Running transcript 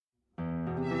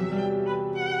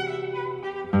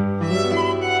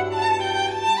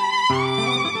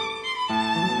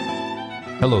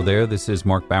Hello there, this is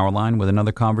Mark Bauerlein with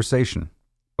another conversation.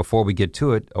 Before we get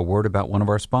to it, a word about one of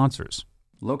our sponsors.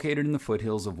 Located in the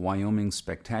foothills of Wyoming's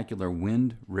spectacular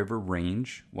Wind River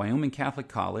Range, Wyoming Catholic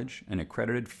College, an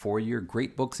accredited 4-year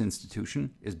Great Books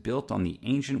institution, is built on the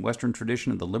ancient Western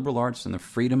tradition of the liberal arts and the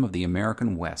freedom of the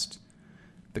American West.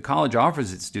 The college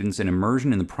offers its students an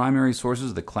immersion in the primary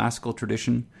sources of the classical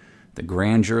tradition, the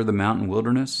grandeur of the mountain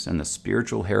wilderness, and the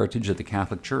spiritual heritage of the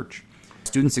Catholic Church.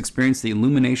 Students experience the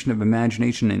illumination of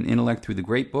imagination and intellect through the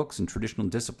great books and traditional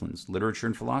disciplines, literature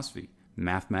and philosophy,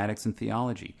 mathematics and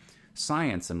theology,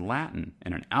 science and Latin,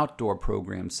 and an outdoor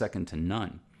program second to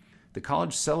none. The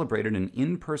college celebrated an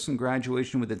in-person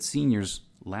graduation with its seniors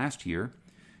last year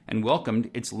and welcomed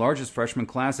its largest freshman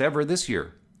class ever this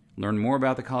year. Learn more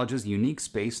about the college's unique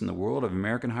space in the world of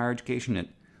American higher education at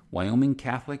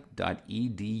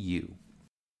wyomingcatholic.edu.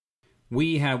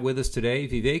 We have with us today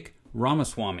Vivek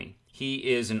Ramaswamy.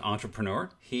 He is an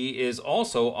entrepreneur. He is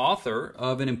also author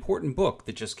of an important book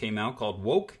that just came out called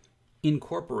Woke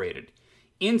Incorporated.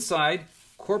 Inside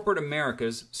Corporate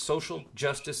America's Social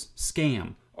Justice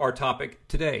Scam, our topic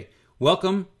today.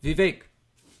 Welcome, Vivek.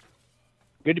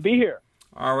 Good to be here.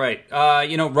 All right.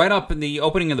 Right up in the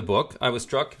opening of the book, I was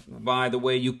struck by the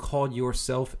way you called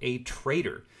yourself a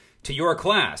traitor to your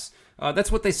class.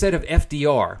 That's what they said of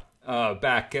FDR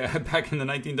back in the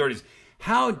 1930s.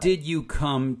 How did you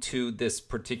come to this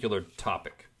particular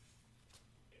topic?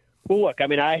 Well, look,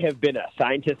 I have been a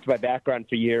scientist by background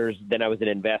for years. Then I was an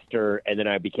investor, and then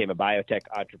I became a biotech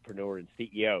entrepreneur and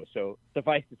CEO. So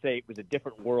suffice to say, it was a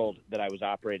different world that I was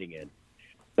operating in.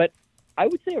 But I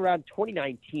would say around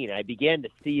 2019, I began to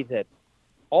see that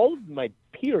all of my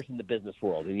peers in the business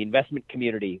world, in the investment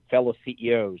community, fellow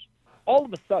CEOs, all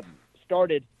of a sudden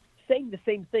started saying the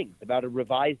same things about a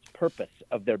revised purpose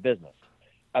of their business,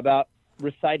 about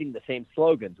reciting the same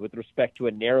slogans with respect to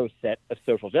a narrow set of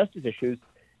social justice issues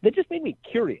that just made me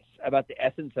curious about the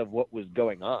essence of what was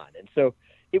going on. And so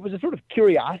it was a sort of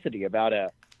curiosity about a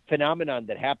phenomenon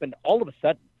that happened all of a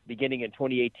sudden, beginning in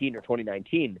 2018 or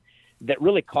 2019, that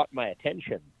really caught my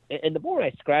attention. And the more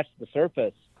I scratched the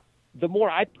surface, the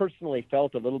more I personally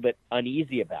felt a little bit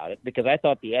uneasy about it, because I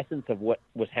thought the essence of what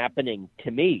was happening to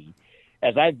me,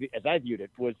 as I viewed it,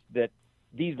 was that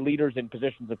these leaders in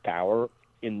positions of power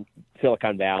in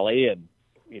Silicon Valley and,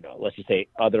 let's just say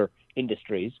other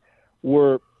industries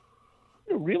were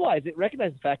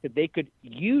recognize the fact that they could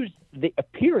use the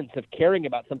appearance of caring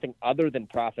about something other than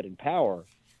profit and power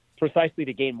precisely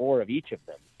to gain more of each of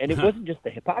them. And it wasn't just the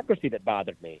hypocrisy that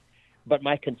bothered me, but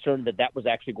my concern that that was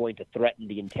actually going to threaten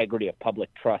the integrity of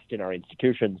public trust in our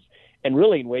institutions, and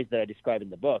really in ways that I describe in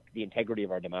the book, the integrity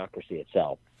of our democracy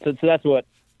itself. So that's what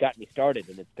got me started,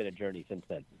 and it's been a journey since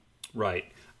then. Right.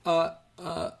 You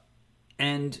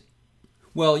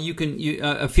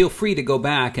can feel free to go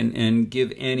back and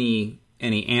give any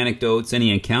anecdotes,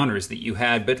 any encounters that you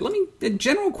had. But the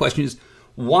general question is,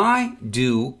 why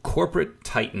do corporate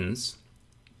titans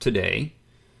today,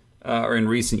 or in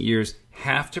recent years,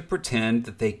 have to pretend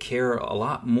that they care a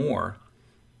lot more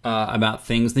about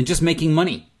things than just making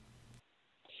money?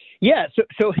 Yeah,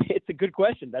 so it's a good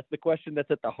question. That's the question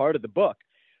that's at the heart of the book.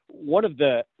 One of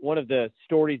the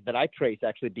stories that I trace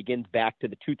actually begins back to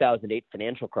the 2008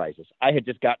 financial crisis. I had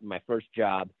just gotten my first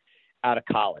job out of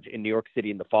college in New York City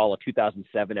in the fall of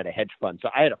 2007 at a hedge fund. So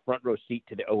I had a front row seat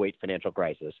to the '08 financial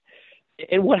crisis.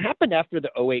 And what happened after the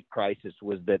 '08 crisis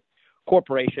was that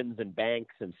corporations and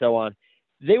banks and so on,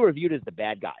 they were viewed as the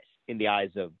bad guys in the eyes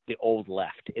of the old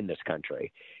left in this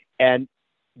country. And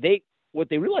what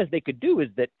they realized they could do is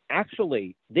that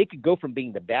actually they could go from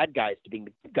being the bad guys to being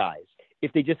the good guys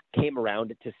if they just came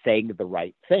around to saying the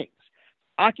right things.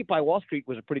 Occupy Wall Street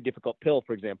was a pretty difficult pill,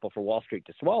 for example, for Wall Street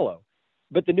to swallow.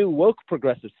 But the new woke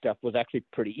progressive stuff was actually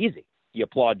pretty easy. You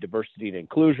applaud diversity and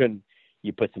inclusion.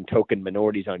 You put some token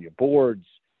minorities on your boards.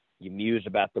 You muse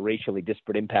about the racially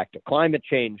disparate impact of climate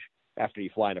change after you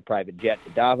fly in a private jet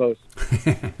to Davos.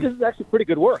 This is actually pretty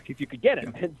good work if you could get it.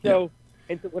 And so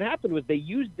what happened was they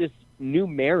used this new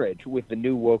marriage with the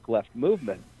new woke left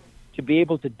movement to be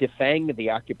able to defang the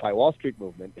Occupy Wall Street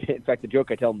movement. In fact, the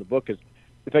joke I tell in the book is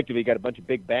effectively you got a bunch of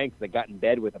big banks that got in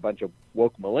bed with a bunch of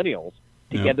woke millennials.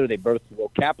 Together they birthed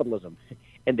woke capitalism,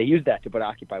 and they used that to put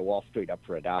Occupy Wall Street up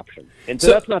for adoption. And so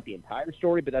that's not the entire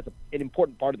story, but that's an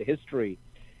important part of the history,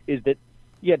 is that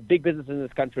you had big businesses in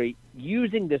this country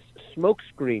using this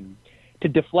smokescreen to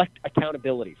deflect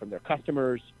accountability from their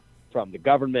customers, from the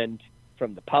government,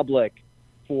 from the public,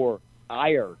 for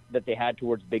ire that they had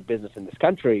towards big business in this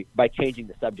country by changing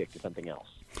the subject to something else.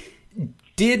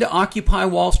 Did Occupy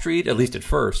Wall Street, at least at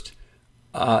first,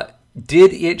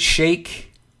 did it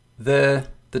shake the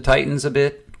Titans a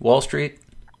bit, Wall Street?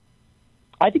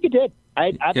 I think it did.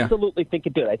 I absolutely think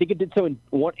it did. I think it did so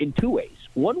in two ways.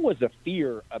 One was a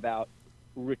fear about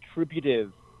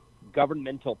retributive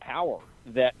governmental power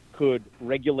that could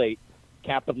regulate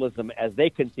capitalism as they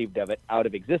conceived of it out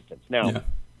of existence. Now,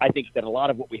 I think that a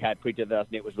lot of what we had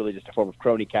pre-2008 was really just a form of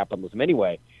crony capitalism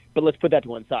anyway, but let's put that to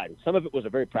one side. Some of it was a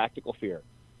very practical fear,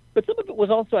 but some of it was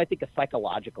also, I think, a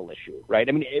psychological issue, right?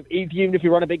 I mean, even if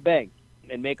you run a big bank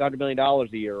and make $100 million a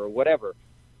year or whatever,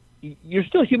 you're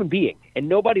still a human being, and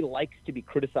nobody likes to be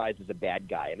criticized as a bad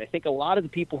guy. And I think a lot of the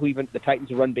people who even the Titans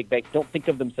who run big banks don't think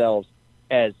of themselves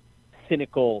as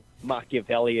cynical,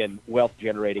 Machiavellian,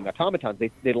 wealth-generating automatons.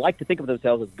 They like to think of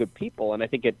themselves as good people, and I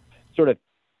think it sort of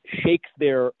shakes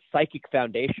their psychic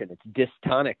foundation. It's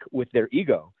dystonic with their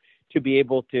ego to be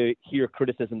able to hear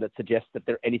criticism that suggests that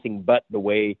they're anything but the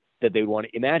way that they want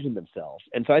to imagine themselves.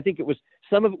 And so I think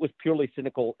some of it was purely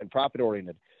cynical and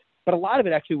profit-oriented, but a lot of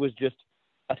it actually was just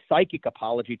a psychic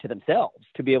apology to themselves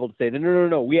to be able to say,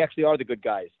 no, we actually are the good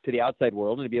guys to the outside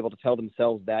world, and to be able to tell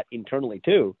themselves that internally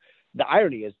too. The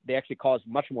irony is they actually caused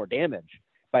much more damage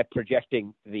by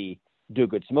projecting the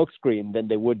do-good smokescreen than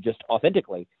they would just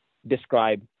authentically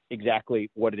describe exactly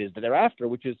what it is that they're after,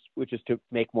 which is to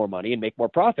make more money and make more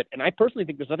profit. And I personally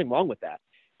think there's nothing wrong with that,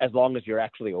 as long as you're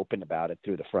actually open about it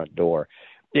through the front door.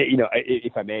 You know,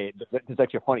 if I may, there's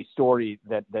actually a funny story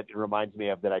that it reminds me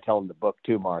of that I tell in the book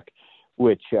too, Mark,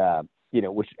 which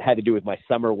had to do with my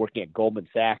summer working at Goldman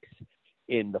Sachs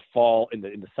in the fall, in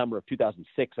the summer of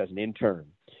 2006 as an intern.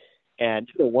 And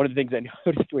one of the things I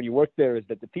noticed when you work there is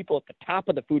that the people at the top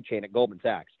of the food chain at Goldman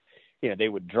Sachs, they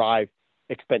would drive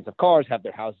expensive cars, have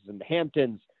their houses in the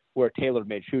Hamptons, wear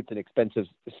tailor-made suits and expensive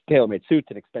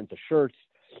shirts.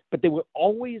 But they would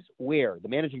always wear, the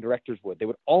managing directors would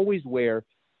always wear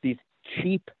these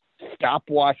cheap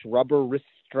stopwatch rubber wrist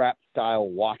strap style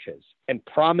watches and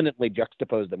prominently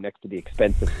juxtapose them next to the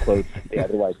expensive clothes that they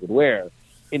otherwise would wear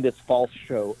in this false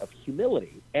show of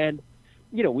humility. And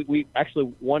we actually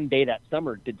one day that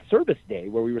summer did Service Day,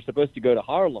 where we were supposed to go to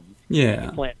Harlem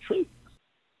and plant trees.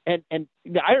 And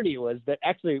the irony was that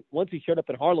actually once we showed up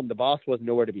in Harlem, the boss wasn't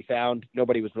nowhere to be found.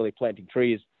 Nobody was really planting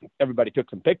trees. Everybody took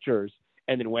some pictures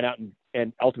and then went out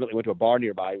and ultimately went to a bar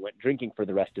nearby and went drinking for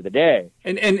the rest of the day.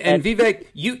 And Vivek,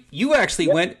 you actually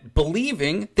went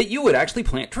believing that you would actually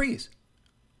plant trees.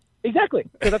 Exactly.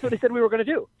 So that's what they said we were going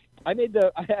to do. I made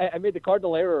the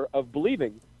cardinal error of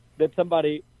believing that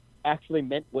somebody actually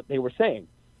meant what they were saying.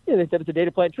 They said it's a day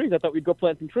to plant trees. I thought we'd go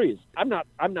plant some trees. I'm not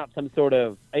some sort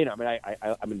of, I'm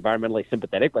environmentally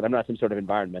sympathetic, but I'm not some sort of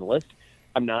environmentalist.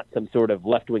 I'm not some sort of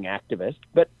left-wing activist.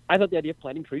 But I thought the idea of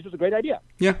planting trees was a great idea.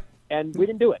 Yeah. And we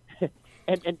didn't do it.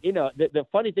 and the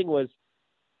funny thing was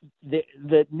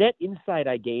the net insight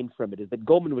I gained from it is that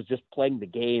Goldman was just playing the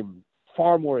game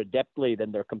far more adeptly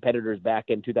than their competitors back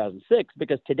in 2006,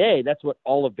 because today that's what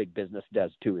all of big business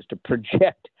does too, is to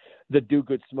project the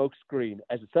do-good smokescreen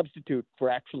as a substitute for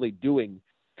actually doing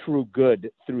true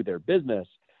good through their business.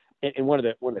 And one of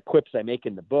the quips I make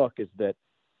in the book is that,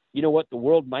 the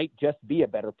world might just be a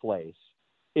better place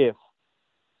if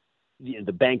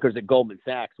the bankers at Goldman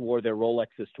Sachs wore their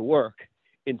Rolexes to work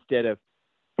instead of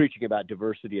preaching about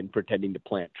diversity and pretending to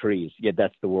plant trees. Yet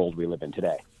that's the world we live in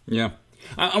today. Yeah.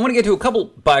 I want to get to a couple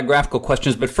biographical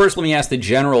questions, but first let me ask the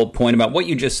general point about what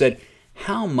you just said.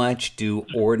 How much do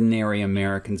ordinary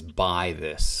Americans buy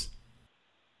this?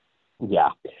 Yeah.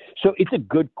 So it's a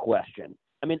good question.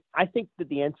 I mean, I think that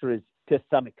the answer is to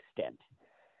some extent.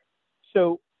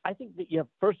 So I think that you have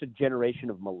first a generation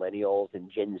of millennials and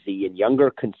Gen Z and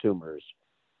younger consumers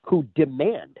who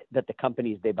demand that the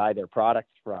companies they buy their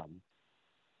products from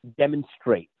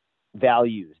demonstrate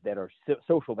values that are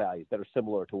social values that are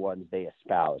similar to ones they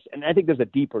espouse. And I think there's a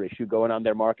deeper issue going on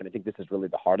there, Mark, and I think this is really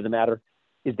the heart of the matter,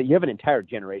 is that you have an entire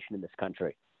generation in this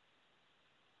country,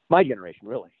 my generation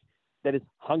really, that is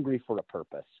hungry for a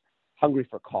purpose, hungry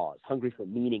for cause, hungry for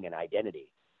meaning and identity.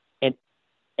 And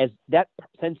as that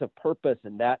sense of purpose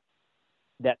and that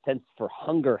sense for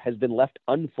hunger has been left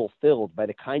unfulfilled by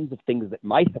the kinds of things that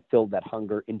might have filled that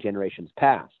hunger in generations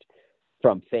past,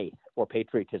 from faith or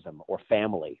patriotism or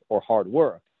family or hard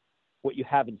work, what you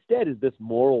have instead is this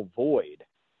moral void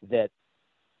that,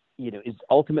 is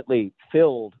ultimately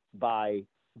filled by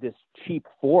this cheap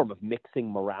form of mixing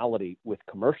morality with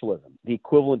commercialism, the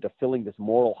equivalent of filling this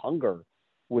moral hunger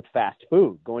with fast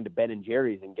food, going to Ben and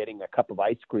Jerry's and getting a cup of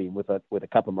ice cream with a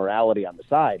cup of morality on the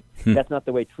side. That's not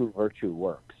the way true virtue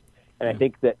works. And I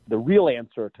think that the real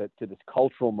answer to this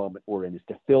cultural moment we're in is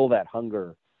to fill that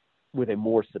hunger with a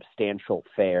more substantial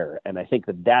fare. And I think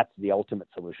that that's the ultimate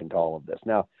solution to all of this.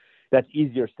 Now, that's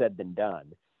easier said than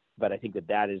done, but I think that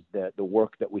that is the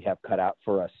work that we have cut out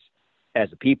for us as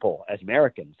a people, as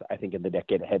Americans, I think in the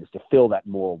decade ahead, is to fill that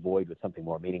moral void with something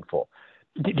more meaningful.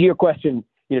 To your question,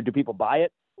 do people buy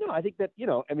it? No, I think that,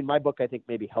 my book, I think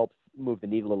maybe helps move the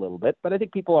needle a little bit, but I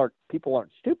think people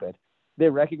aren't stupid. They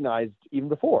recognized even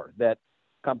before that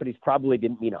companies probably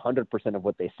didn't mean 100% of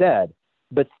what they said,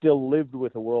 but still lived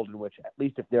with a world in which, at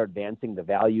least if they're advancing the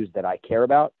values that I care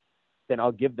about, then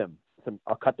I'll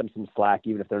cut them some slack,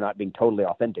 even if they're not being totally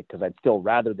authentic, because I'd still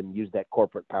rather them use that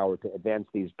corporate power to advance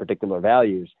these particular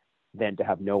values than to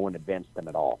have no one advance them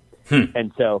at all.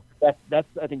 And so that's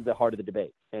I think the heart of the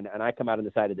debate. And I come out on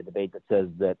the side of the debate that says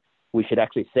that we should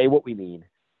actually say what we mean,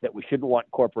 that we shouldn't want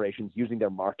corporations using their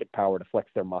market power to flex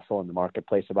their muscle in the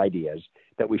marketplace of ideas,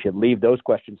 that we should leave those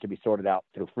questions to be sorted out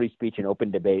through free speech and open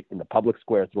debate in the public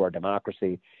square through our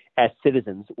democracy as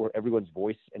citizens, where everyone's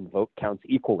voice and vote counts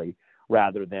equally,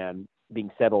 rather than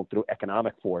being settled through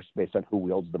economic force based on who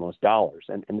wields the most dollars.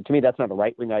 And to me, that's not a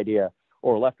right-wing idea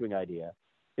or a left-wing idea.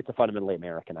 It's a fundamentally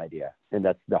American idea, and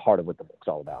that's the heart of what the book's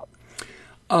all about.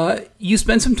 You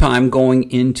spent some time going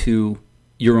into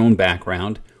your own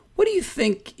background. What do you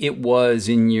think it was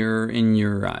in your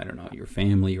I don't know, your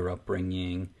family, your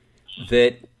upbringing,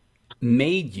 that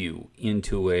made you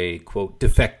into a, quote,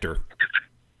 defector?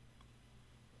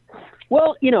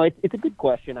 Well, it's a good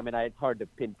question. I mean, it's hard to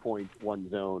pinpoint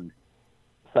one's own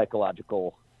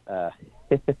psychological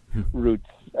roots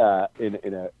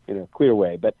in a clear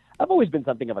way, but I've always been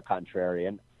something of a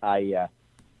contrarian. I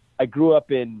grew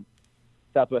up in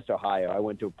Southwest Ohio. I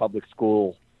went to a public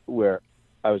school where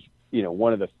I was,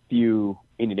 one of the few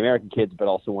Indian American kids, but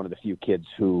also one of the few kids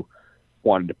who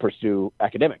wanted to pursue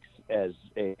academics as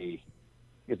a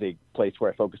place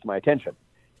where I focused my attention.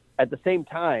 At the same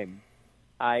time,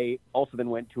 I also then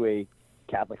went to a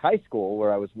Catholic high school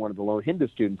where I was one of the lone Hindu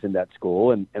students in that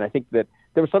school. And I think that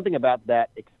there was something about that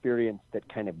experience that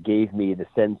kind of gave me the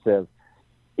sense of,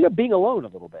 being alone a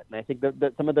little bit. And I think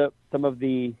that some of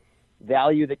the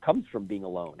value that comes from being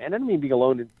alone, and I don't mean being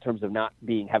alone in terms of not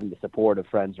having the support of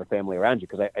friends or family around you,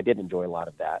 because I did enjoy a lot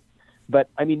of that. But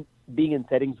I mean, being in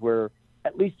settings where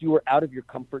at least you were out of your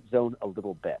comfort zone a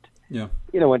little bit. Yeah.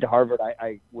 Went to Harvard.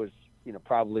 I was,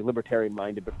 probably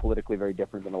libertarian-minded, but politically very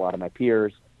different than a lot of my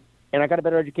peers. And I got a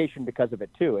better education because of it,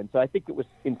 too. And so I think it was,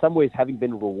 in some ways, having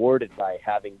been rewarded by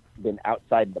having been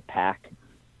outside the pack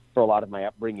for a lot of my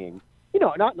upbringing,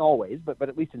 not in all ways, but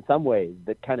at least in some ways,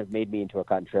 that kind of made me into a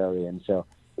contrarian. So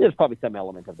there's probably some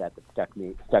element of that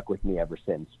stuck with me ever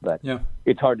since. But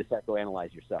It's hard to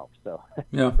psychoanalyze yourself. So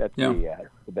that's the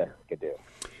best I could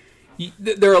do.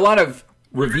 There are a lot of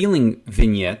revealing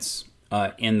vignettes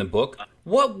in the book.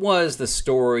 What was the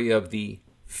story of the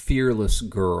fearless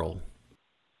girl?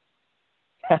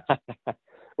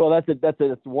 Well,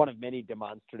 that's one of many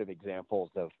demonstrative examples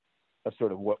of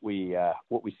sort of what we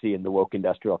see in the woke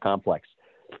industrial complex.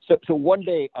 So one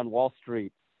day on Wall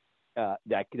Street,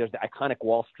 there's the iconic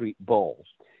Wall Street bull,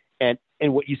 and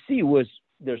what you see was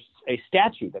there's a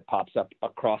statue that pops up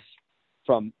across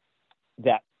from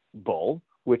that bull,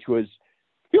 which was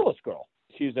Fearless Girl.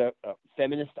 She's a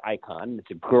feminist icon.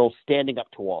 It's a girl standing up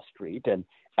to Wall Street, and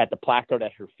at the placard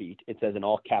at her feet, it says in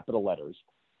all capital letters,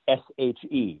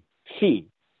 S-H-E, she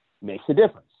makes a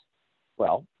difference.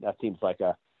 Well, that seems like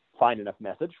a fine enough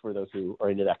message for those who are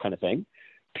into that kind of thing.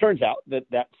 Turns out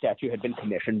that statue had been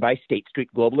commissioned by State Street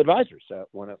Global Advisors,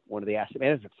 one of the asset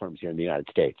management firms here in the United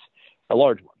States, a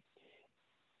large one.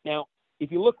 Now,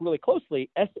 if you look really closely,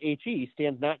 S-H-E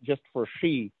stands not just for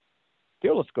she,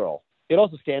 Fearless Girl. It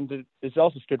also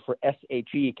stood for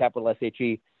S-H-E, capital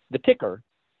S-H-E, the ticker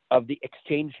of the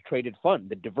exchange traded fund,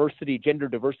 the Gender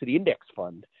Diversity Index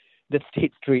Fund that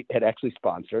State Street had actually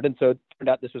sponsored. And so it turned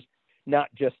out this was not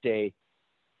just a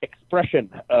expression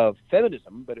of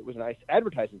feminism, but it was a nice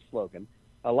advertising slogan,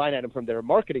 a line item from their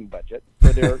marketing budget for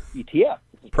their ETF.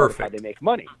 This is Perfect. How they make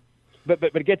money. But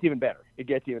it gets even better. It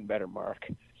gets even better, Mark.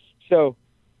 So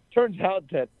turns out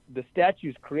that the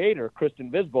statue's creator,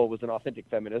 Kristen Visbal, was an authentic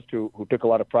feminist who took a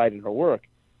lot of pride in her work,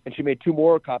 and she made 2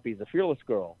 more copies of Fearless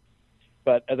Girl.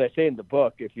 But as I say in the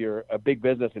book, if you're a big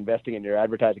business investing in your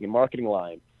advertising and marketing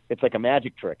line, it's like a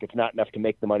magic trick. It's not enough to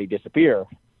make the money disappear.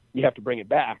 You have to bring it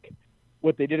back.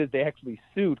 What they did is they actually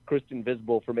sued Kristen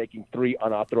Visbal for making 3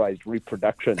 unauthorized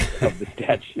reproductions of the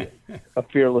statue of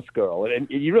Fearless Girl. And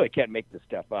you really can't make this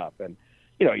stuff up. And,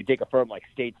 you take a firm like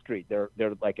State Street, they're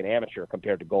like an amateur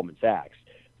compared to Goldman Sachs.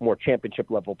 More championship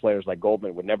level players like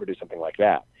Goldman would never do something like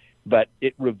that. But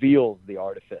it reveals the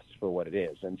artifice for what it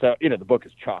is. And so, the book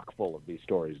is chock full of these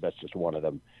stories. That's just one of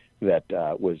them. that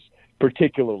was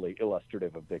particularly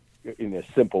illustrative of in a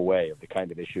simple way, of the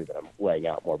kind of issue that I'm laying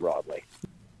out more broadly.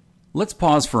 Let's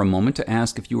pause for a moment to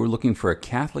ask if you were looking for a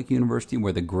Catholic university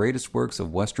where the greatest works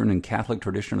of Western and Catholic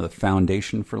tradition are the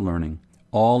foundation for learning,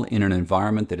 all in an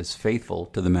environment that is faithful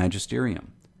to the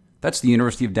magisterium. That's the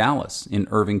University of Dallas in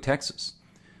Irving, Texas.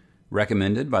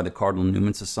 Recommended by the Cardinal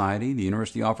Newman Society, the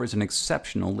university offers an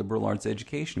exceptional liberal arts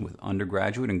education with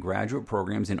undergraduate and graduate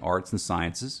programs in arts and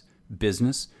sciences,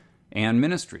 business, and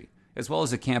ministry, as well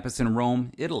as a campus in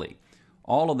Rome, Italy,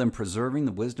 all of them preserving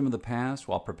the wisdom of the past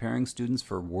while preparing students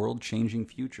for world-changing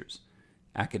futures.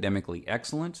 Academically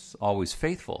excellent, always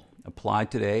faithful. Apply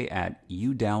today at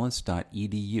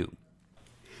udallas.edu.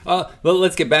 Well,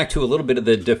 let's get back to a little bit of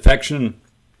the defection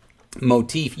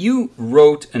motif. You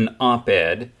wrote an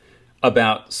op-ed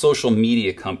about social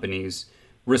media companies'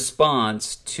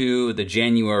 response to the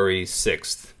January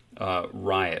 6th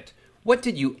riot. What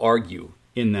did you argue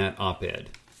in that op-ed?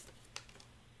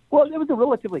 Well, it was a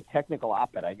relatively technical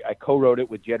op-ed. I co-wrote it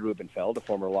with Jed Rubenfeld, a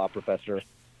former law professor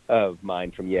of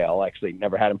mine from Yale. Actually,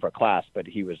 never had him for a class, but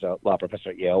he was a law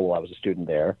professor at Yale while I was a student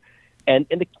there. And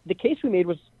the case we made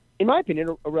was, in my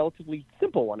opinion, a relatively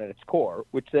simple one at its core,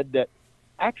 which said that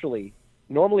actually,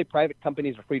 normally private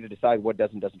companies are free to decide what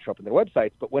does and doesn't show up in their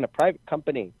websites, but when a private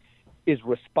company is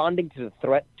responding to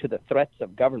the threats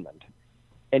of government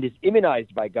and is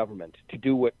immunized by government to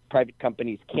do what private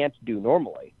companies can't do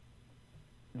normally,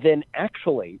 then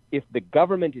actually, if the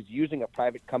government is using a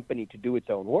private company to do its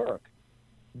own work,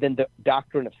 then the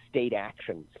doctrine of state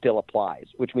action still applies,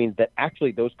 which means that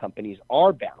actually those companies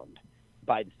are bound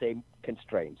by the same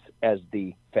constraints as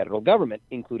the federal government,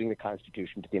 including the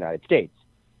Constitution to the United States.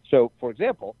 So, for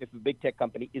example, if a big tech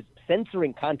company is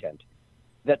censoring content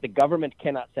that the government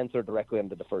cannot censor directly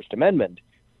under the First Amendment,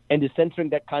 and is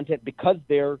censoring that content because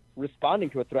they're responding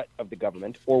to a threat of the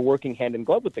government or working hand in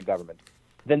glove with the government,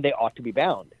 then they ought to be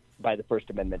bound by the First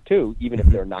Amendment too, even if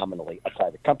they're nominally a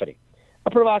private company. A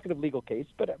provocative legal case,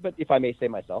 but if I may say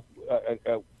myself,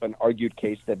 an argued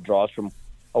case that draws from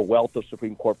a wealth of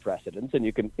Supreme Court precedents. And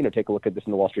you can take a look at this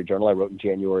in the Wall Street Journal. I wrote in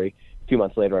January. A few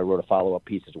months later, I wrote a follow-up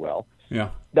piece as well. Yeah,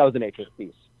 that was the nature of the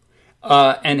piece.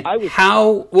 And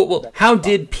how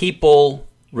did people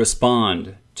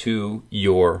respond to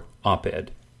your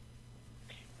op-ed?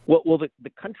 Well, the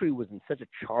country was in such a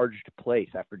charged place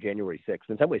after January 6th.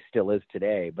 In some ways, still is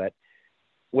today. But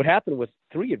what happened was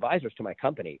 3 advisors to my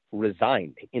company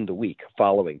resigned in the week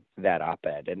following that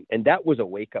op-ed, and that was a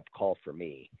wake-up call for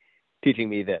me, teaching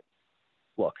me that,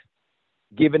 look,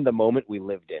 given the moment we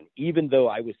lived in, even though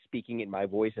I was speaking in my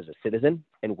voice as a citizen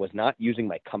and was not using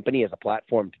my company as a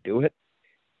platform to do it,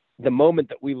 the moment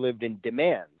that we lived in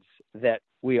demands that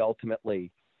we ultimately,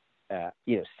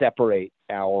 separate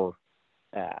our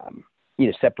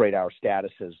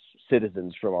status as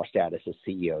citizens from our status as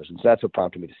CEOs. And so that's what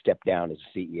prompted me to step down as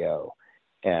a CEO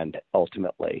and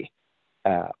ultimately,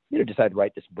 decide to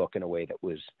write this book in a way that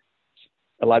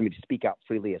allowed me to speak out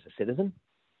freely as a citizen,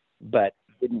 but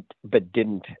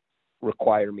didn't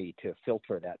require me to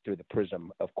filter that through the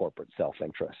prism of corporate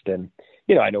self-interest. And,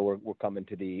 I know we're coming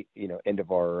to the, end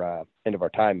of our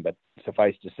time, but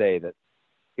suffice to say that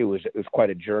it was quite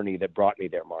a journey that brought me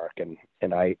there, Mark.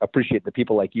 And I appreciate that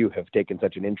people like you have taken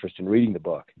such an interest in reading the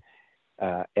book.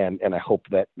 And I hope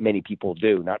that many people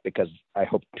do, not because I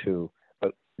hope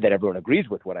that everyone agrees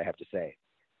with what I have to say.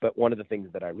 But one of the things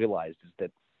that I realized is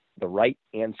that the right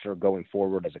answer going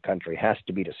forward as a country has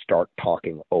to be to start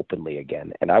talking openly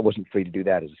again. And I wasn't free to do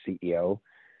that as a CEO,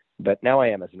 but now I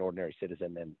am as an ordinary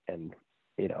citizen, and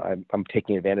I'm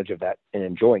taking advantage of that and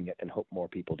enjoying it, and hope more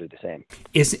people do the same.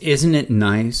 Isn't it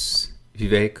nice,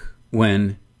 Vivek,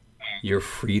 when you're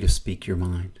free to speak your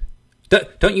mind?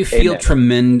 Don't you feel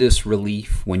tremendous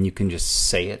relief when you can just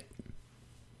say it?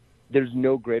 There's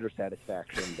no greater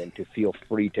satisfaction than to feel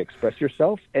free to express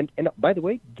yourself. And by the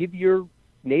way, give your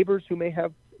neighbors who may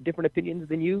have different opinions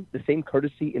than you the same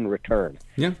courtesy in return.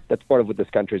 Yeah. That's part of what this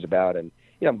country's about. And,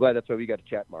 I'm glad that's why we got to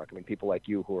chat, Mark. I mean, people like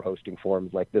you who are hosting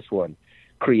forums like this one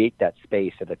create that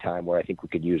space at a time where I think we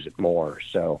could use it more.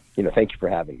 So, thank you for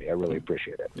having me. I really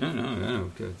appreciate it.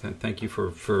 No. Good. Thank you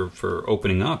for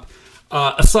opening up.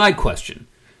 A side question.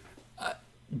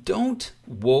 Don't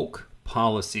woke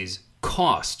policies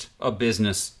cost a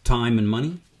business time and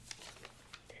money?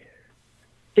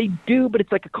 They do, but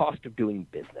it's like a cost of doing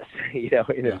business.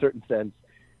 In a certain sense,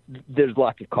 there's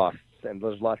lots of costs and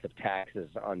there's lots of taxes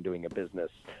on doing a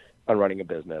business, on running a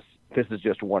business. This is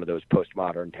just one of those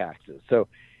postmodern taxes. So,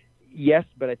 yes,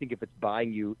 but I think if it's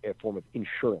buying you a form of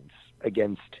insurance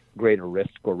against greater risk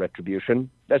or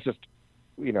retribution, that's just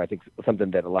I think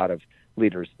something that a lot of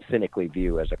leaders cynically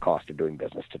view as a cost of doing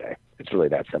business today. It's really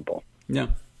that simple. Yeah,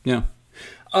 yeah.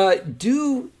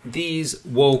 Do these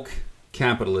woke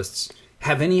capitalists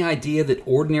have any idea that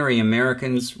ordinary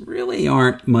Americans really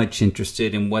aren't much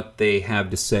interested in what they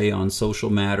have to say on social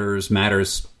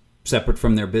matters separate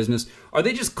from their business? Are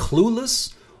they just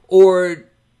clueless, or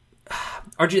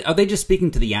are they just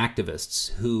speaking to the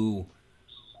activists who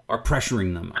are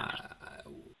pressuring them?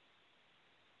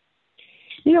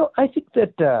 I think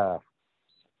that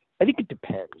I think it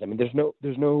depends. I mean, there's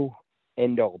no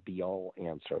end all be all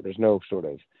answer. There's no sort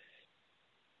of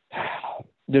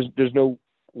there's no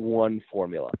one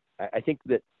formula. I think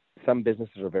that some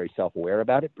businesses are very self-aware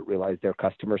about it, but realize their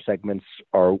customer segments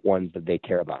are ones that they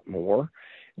care about more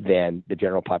than the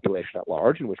general population at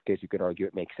large, in which case you could argue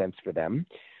it makes sense for them.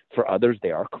 For others,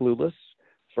 they are clueless.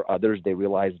 For others, they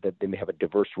realize that they may have a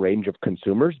diverse range of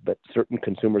consumers, but certain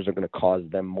consumers are going to cause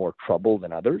them more trouble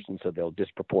than others, and so they'll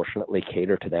disproportionately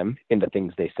cater to them in the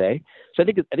things they say. So I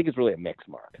think it's really a mix,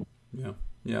 Mark. Yeah,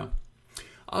 yeah.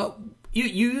 You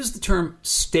use the term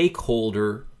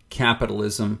stakeholder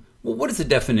capitalism. Well, what is the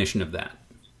definition of that?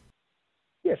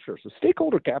 Yeah, sure. So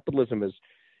stakeholder capitalism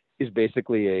is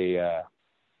basically a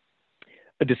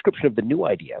description of the new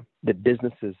idea that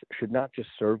businesses should not just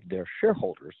serve their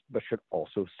shareholders, but should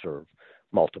also serve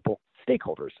multiple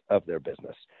stakeholders of their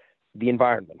business. The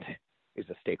environment is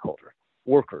a stakeholder.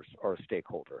 Workers are a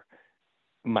stakeholder.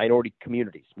 Minority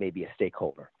communities may be a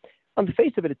stakeholder. On the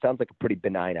face of it, it sounds like a pretty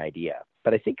benign idea,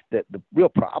 but I think that the real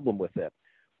problem with it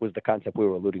was the concept we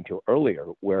were alluding to earlier,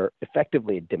 where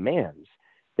effectively it demands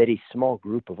that a small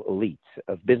group of elites,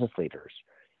 of business leaders,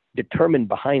 determine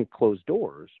behind closed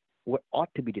doors what ought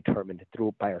to be determined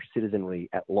by our citizenry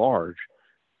at large,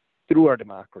 through our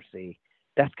democracy.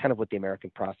 That's kind of what the American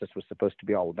process was supposed to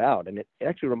be all about. And it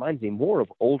actually reminds me more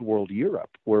of old world Europe,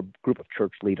 where a group of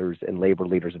church leaders and labor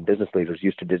leaders and business leaders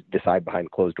used to decide behind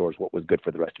closed doors what was good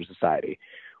for the rest of society.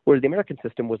 Whereas the American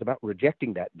system was about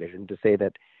rejecting that vision to say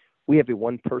that we have a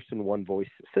one person, one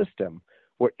voice system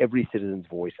where every citizen's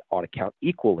voice ought to count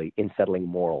equally in settling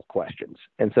moral questions.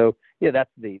 And so, that's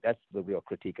the real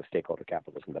critique of stakeholder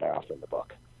capitalism that I offer in the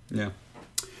book. Yeah.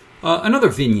 Another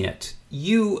vignette.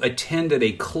 You attended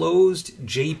a closed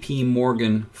J.P.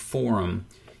 Morgan forum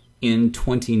in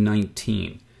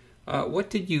 2019.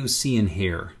 What did you see and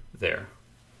hear there?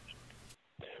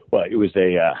 Well, it was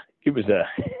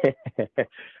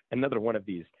another one of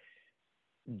these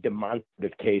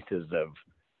demonstrative cases of,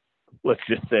 let's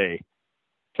just say,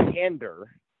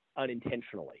 candor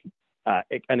unintentionally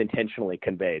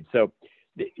conveyed. So,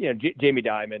 Jamie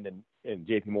Dimon and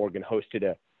J.P. Morgan hosted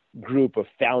a group of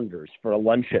founders for a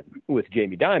luncheon with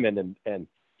Jamie Dimon, and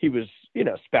he was,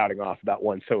 spouting off about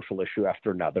one social issue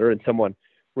after another, and someone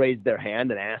raised their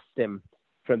hand and asked him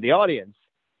from the audience,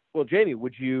 well, Jamie,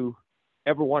 would you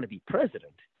ever want to be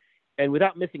president? And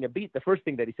without missing a beat, the first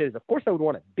thing that he said is, of course I would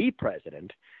want to be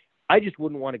president. I just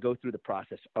wouldn't want to go through the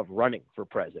process of running for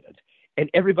president. And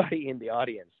everybody in the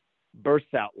audience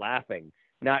bursts out laughing,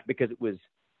 not because it was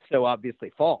so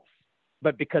obviously false,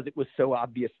 but because it was so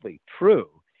obviously true.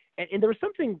 And there was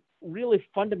something really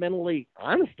fundamentally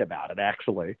honest about it,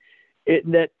 actually,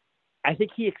 that I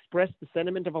think he expressed the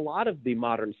sentiment of a lot of the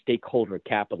modern stakeholder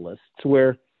capitalists,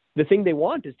 where the thing they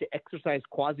want is to exercise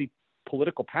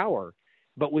quasi-political power,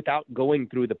 but without going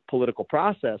through the political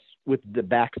process with the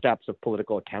backstops of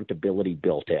political accountability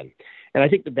built in. And I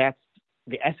think that that's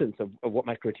the essence of what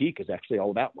my critique is actually all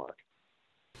about, Mark.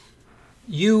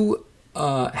 You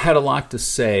had a lot to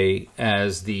say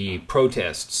as the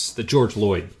protests, the George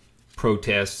Floyd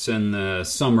protests in the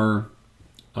summer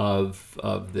of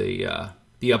the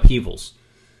upheavals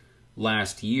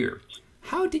last year.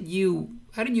 How did you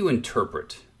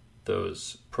interpret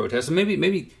those protests? And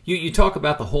maybe you talk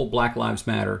about the whole Black Lives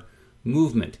Matter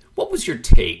movement. What was your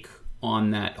take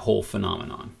on that whole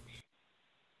phenomenon?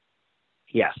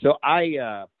 Yeah, so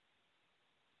I'm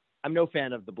no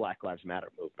fan of the Black Lives Matter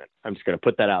movement. I'm just going to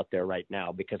put that out there right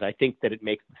now, because I think that it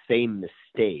makes the same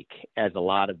mistake as a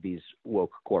lot of these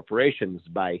woke corporations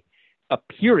by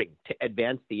appearing to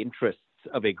advance the interests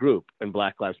of a group, and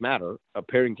Black Lives Matter,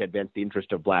 appearing to advance the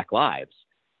interest of Black lives,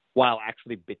 while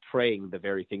actually betraying the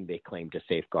very thing they claim to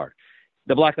safeguard.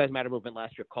 The Black Lives Matter movement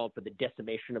last year called for the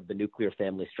decimation of the nuclear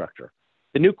family structure.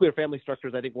 The nuclear family structure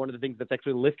is, I think, one of the things that's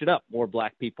actually lifted up more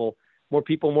Black people,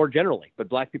 more generally, but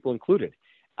Black people included,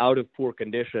 out of poor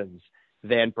conditions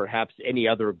than perhaps any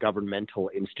other governmental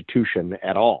institution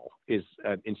at all, is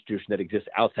an institution that exists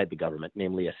outside the government,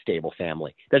 namely a stable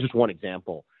family. That's just one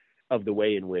example of the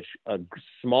way in which a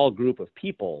small group of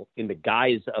people, in the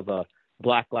guise of a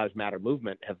Black Lives Matter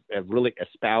movement, have really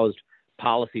espoused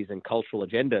policies and cultural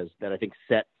agendas that I think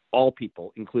set all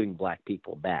people, including Black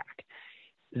people, back.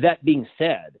 That being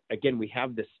said, again, we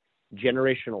have this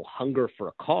generational hunger for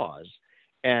a cause,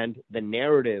 and the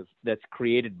narrative that's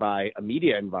created by a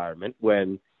media environment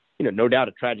when, no doubt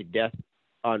a tragic death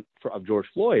of George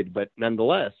Floyd, but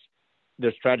nonetheless,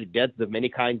 there's tragic deaths of many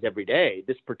kinds every day.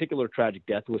 This particular tragic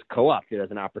death was co-opted as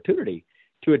an opportunity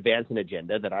to advance an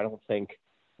agenda that I don't think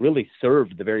really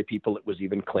served the very people it was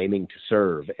even claiming to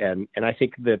serve. And I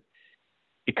think that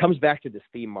it comes back to this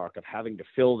theme, Mark, of having to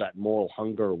fill that moral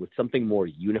hunger with something more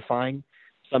unifying,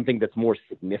 something that's more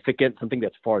significant, something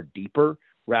that's far deeper,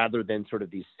 rather than sort of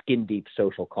these skin-deep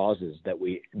social causes that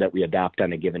we adopt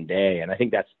on a given day. And I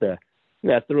think that's the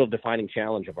real defining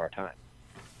challenge of our time.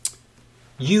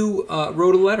 You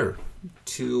wrote a letter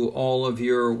to all of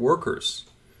your workers.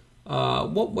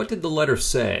 What did the letter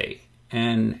say,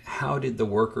 and how did the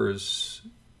workers,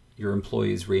 your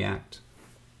employees, react?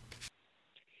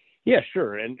 Yeah,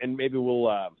 sure, and maybe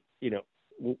we'll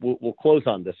close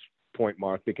on this point,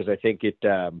 Mark, because I think it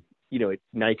it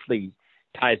nicely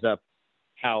ties up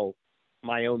how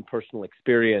my own personal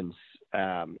experience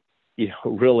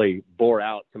really bore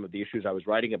out some of the issues I was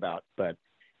writing about, but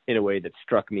in a way that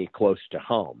struck me close to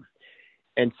home.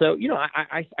 And so,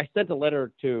 I sent a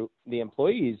letter to the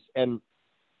employees, and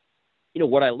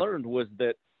what I learned was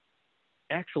that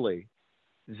actually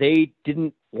they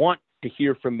didn't want to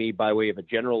hear from me by way of a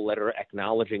general letter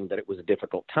acknowledging that it was a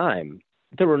difficult time.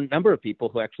 There were a number of people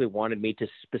who actually wanted me to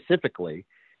specifically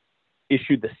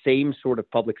issue the same sort of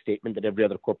public statement that every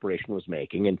other corporation was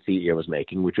making and CEO was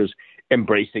making, which was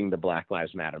embracing the Black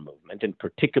Lives Matter movement and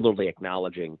particularly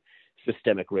acknowledging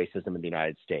systemic racism in the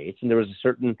United States. And there was a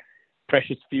certain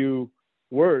precious few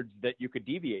words that you could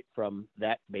deviate from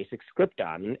that basic script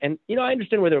on. And I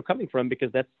understand where they were coming from,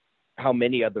 because that's how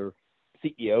many other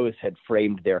CEOs had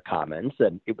framed their comments,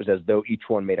 and it was as though each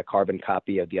one made a carbon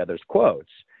copy of the other's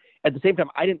quotes. At the same time,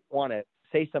 I didn't want to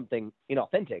say something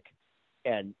inauthentic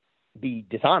and be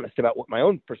dishonest about what my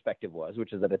own perspective was,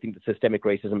 which is that I think that systemic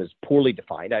racism is poorly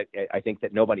defined. I think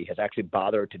that nobody has actually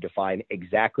bothered to define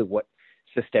exactly what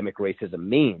systemic racism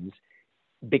means,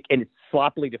 and it's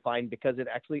sloppily defined because it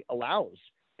actually allows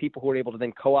people who are able to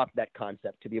then co-opt that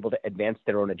concept to be able to advance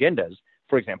their own agendas.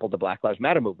 For example, the Black Lives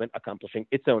Matter movement accomplishing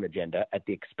its own agenda at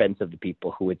the expense of the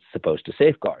people who it's supposed to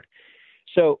safeguard.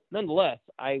 So nonetheless,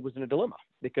 I was in a dilemma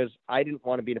because I didn't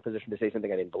want to be in a position to say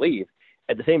something I didn't believe.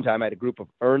 At the same time, I had a group of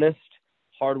earnest,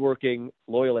 hardworking,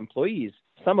 loyal employees,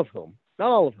 some of whom, not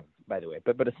all of whom, by the way,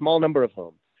 but a small number of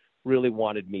whom really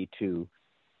wanted me to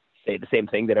say the same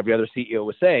thing that every other CEO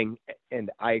was saying, and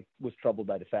I was troubled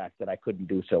by the fact that I couldn't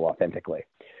do so authentically.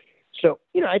 So,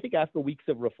 I think after weeks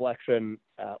of reflection,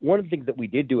 one of the things that we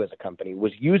did do as a company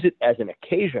was use it as an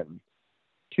occasion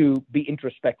to be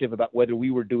introspective about whether we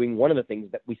were doing one of the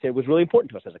things that we said was really important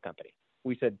to us as a company.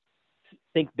 We said,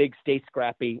 think big, stay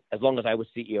scrappy. As long as I was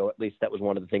CEO, at least that was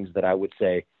one of the things that I would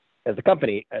say as a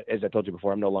company. As I told you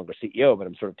before, I'm no longer CEO, but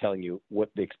I'm sort of telling you what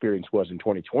the experience was in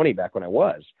 2020 back when I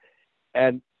was.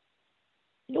 And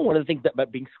one of the things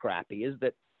about being scrappy is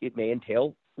that it may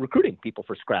entail recruiting people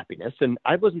for scrappiness. And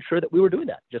I wasn't sure that we were doing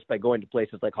that just by going to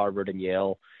places like Harvard and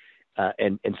Yale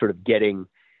and sort of getting,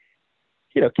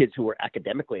 kids who were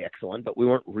academically excellent, but we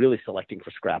weren't really selecting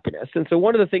for scrappiness. And so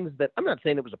one of the things that, I'm not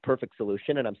saying it was a perfect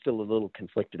solution, and I'm still a little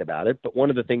conflicted about it, but one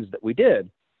of the things that we did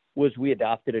was we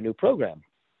adopted a new program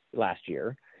last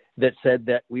year that said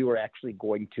that we were actually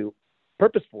going to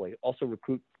purposefully also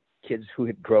recruit kids who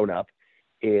had grown up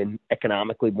in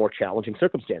economically more challenging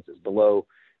circumstances, below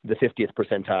the 50th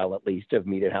percentile at least of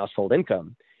median household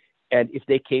income. And if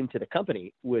they came to the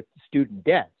company with student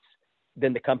debts,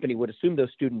 then the company would assume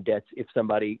those student debts if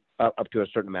somebody up to a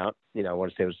certain amount, I want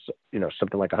to say it was,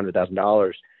 something like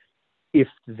 $100,000, if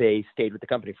they stayed with the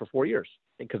company for 4 years,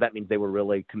 because that means they were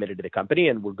really committed to the company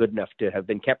and were good enough to have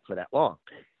been kept for that long.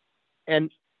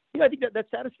 And, I think that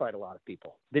satisfied a lot of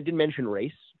people. They didn't mention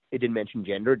race. It didn't mention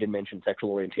gender. It didn't mention sexual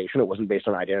orientation. It wasn't based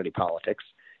on identity politics.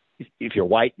 If you're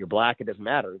white, you're black, it doesn't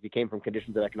matter. If you came from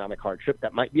conditions of economic hardship,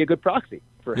 that might be a good proxy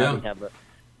for having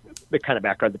the kind of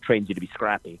background that trains you to be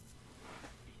scrappy.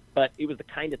 But it was the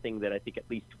kind of thing that I think at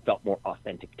least felt more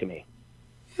authentic to me.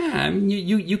 Yeah, I mean,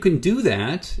 you can do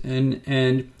that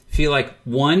and feel like,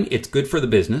 one, it's good for the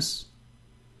business.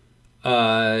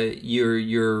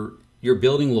 You're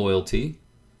building loyalty,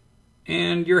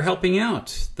 and you're helping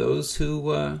out those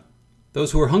who are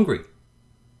hungry,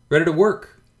 ready to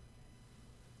work.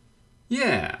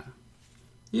 Yeah.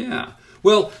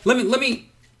 Well, let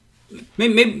me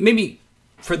maybe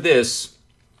for this,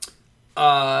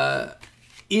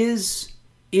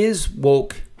 is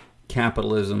woke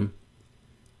capitalism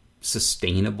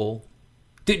sustainable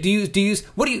Let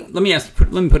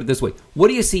me put it this way. What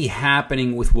do you see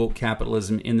happening with woke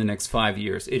capitalism in the next 5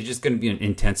 years? Is it just going to be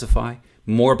intensify,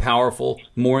 more powerful,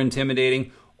 more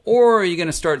intimidating, or are you going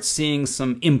to start seeing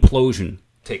some implosion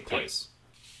take place?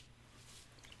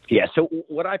 Yeah. So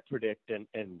what I predict, and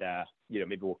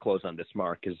maybe we'll close on this,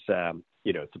 Mark, is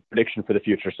it's a prediction for the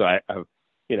future. So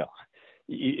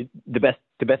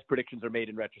the best predictions are made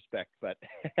in retrospect, but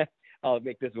I'll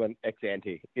make this one ex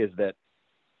ante. Is that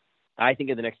I think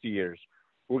in the next few years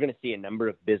we're going to see a number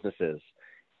of businesses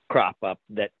crop up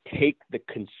that take the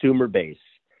consumer base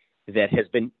that has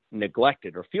been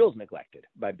neglected or feels neglected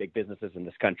by big businesses in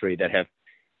this country that have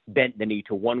bent the knee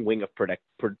to one wing of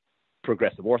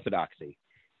progressive orthodoxy,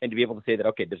 and to be able to say that,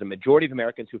 okay, there's a majority of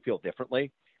Americans who feel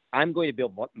differently. I'm going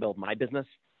to build my business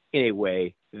in a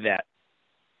way that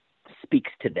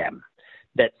speaks to them,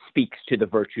 that speaks to the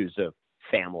virtues of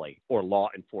family or law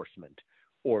enforcement,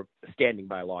 or standing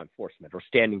by law enforcement, or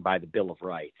standing by the Bill of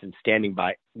Rights, and standing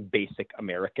by basic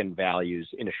American values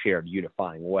in a shared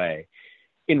unifying way,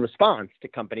 in response to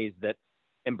companies that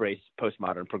embrace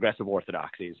postmodern progressive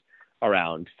orthodoxies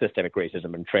around systemic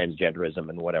racism and transgenderism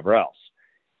and whatever else.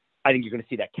 I think you're going to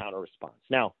see that counter response.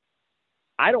 Now,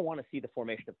 I don't want to see the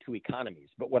formation of two economies,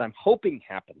 but what I'm hoping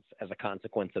happens as a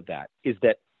consequence of that is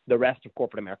that the rest of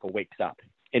corporate America wakes up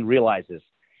and realizes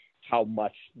how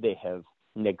much they have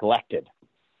neglected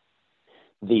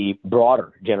the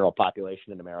broader general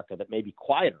population in America that may be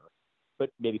quieter,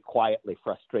 but maybe quietly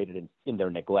frustrated in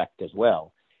their neglect as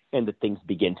well, and that things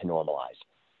begin to normalize.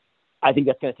 I think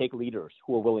that's going to take leaders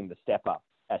who are willing to step up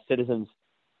as citizens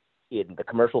in the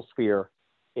commercial sphere,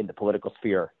 in the political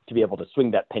sphere, to be able to swing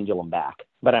that pendulum back.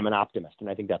 But I'm an optimist, and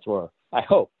I think that's where I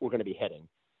hope we're going to be heading.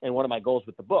 And one of my goals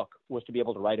with the book was to be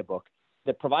able to write a book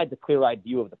that provides a clear-eyed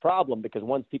view of the problem, because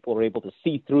once people are able to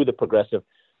see through the progressive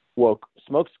woke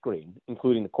smokescreen,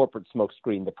 including the corporate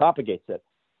smokescreen that propagates it,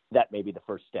 that may be the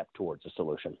first step towards a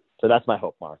solution. So that's my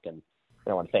hope, Mark, and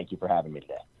I want to thank you for having me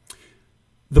today.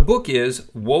 The book is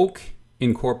Woke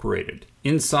Incorporated,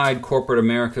 Inside Corporate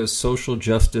America's Social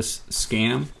Justice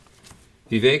Scam.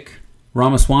 Vivek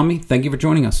Ramaswamy, thank you for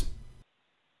joining us.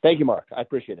 Thank you, Mark. I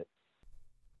appreciate it.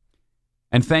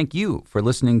 And thank you for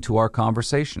listening to our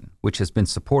conversation, which has been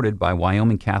supported by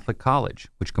Wyoming Catholic College,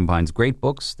 which combines great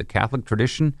books, the Catholic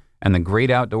tradition, and the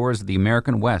great outdoors of the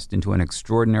American West into an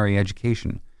extraordinary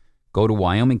education. Go to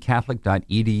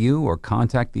wyomingcatholic.edu or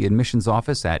contact the admissions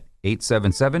office at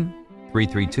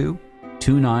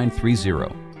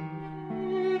 877-332-2930.